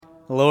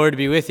The Lord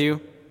be with you.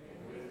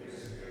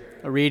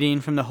 A reading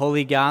from the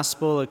Holy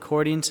Gospel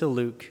according to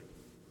Luke.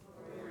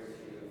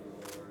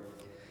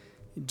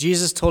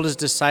 Jesus told his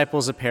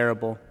disciples a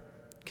parable.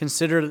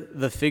 Consider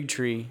the fig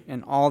tree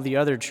and all the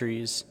other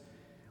trees.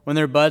 When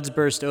their buds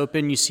burst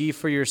open, you see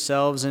for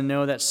yourselves and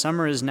know that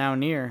summer is now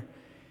near.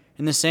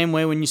 In the same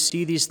way, when you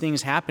see these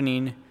things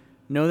happening,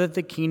 know that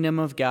the kingdom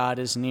of God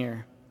is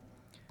near.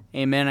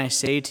 Amen, I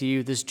say to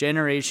you, this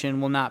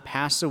generation will not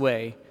pass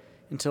away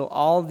until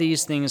all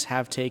these things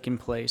have taken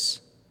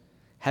place.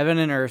 Heaven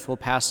and earth will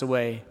pass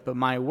away, but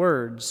my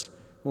words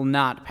will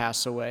not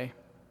pass away.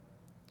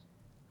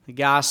 The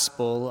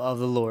Gospel of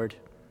the Lord.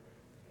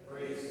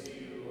 Praise to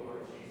you, Lord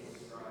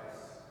Jesus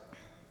Christ.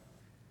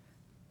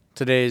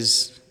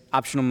 Today's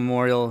optional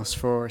memorial is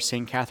for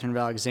St. Catherine of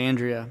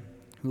Alexandria,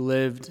 who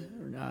lived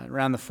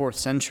around the 4th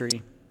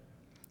century.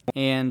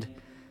 And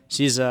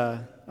she's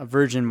a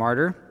virgin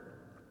martyr.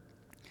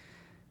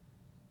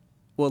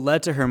 What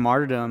led to her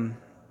martyrdom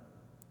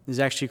is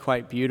actually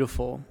quite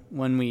beautiful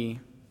when we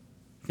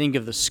think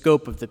of the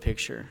scope of the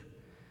picture.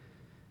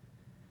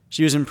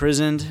 She was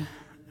imprisoned,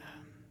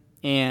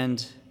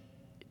 and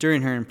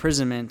during her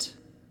imprisonment,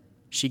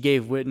 she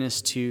gave witness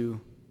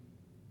to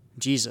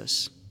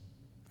Jesus,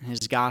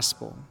 his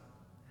gospel,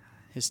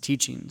 his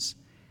teachings.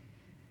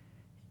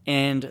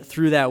 And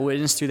through that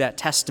witness, through that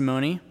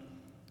testimony,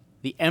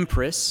 the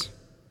empress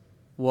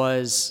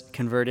was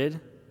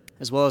converted,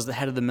 as well as the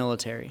head of the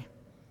military.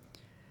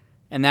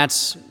 And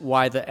that's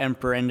why the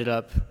emperor ended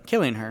up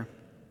killing her,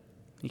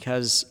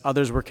 because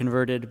others were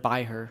converted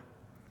by her.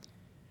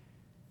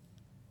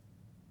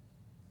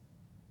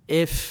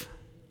 If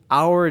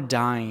our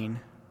dying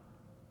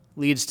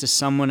leads to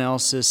someone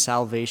else's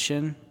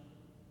salvation,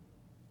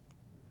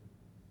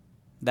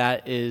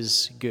 that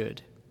is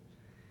good.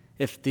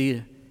 If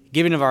the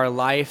giving of our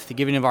life, the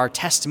giving of our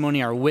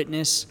testimony, our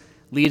witness,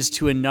 leads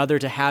to another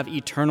to have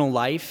eternal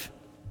life,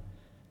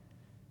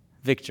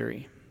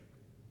 victory.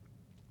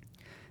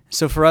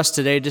 So for us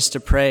today, just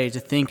to pray, to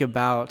think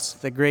about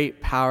the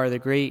great power, the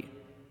great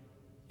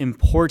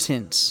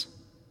importance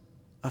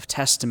of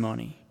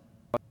testimony,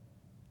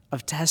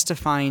 of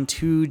testifying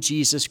to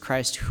Jesus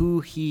Christ, who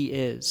he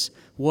is,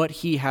 what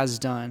he has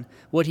done,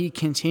 what he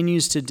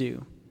continues to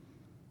do.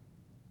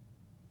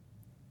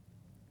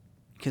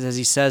 Because as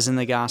he says in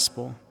the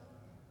gospel,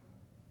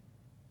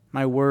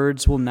 my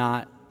words will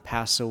not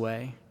pass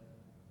away.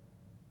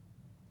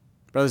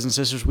 Brothers and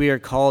sisters, we are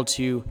called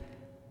to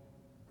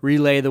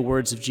relay the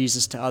words of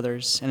Jesus to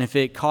others. And if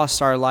it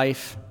costs our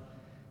life,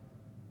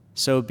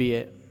 so be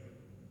it,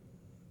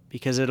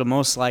 because it'll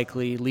most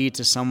likely lead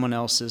to someone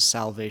else's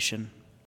salvation.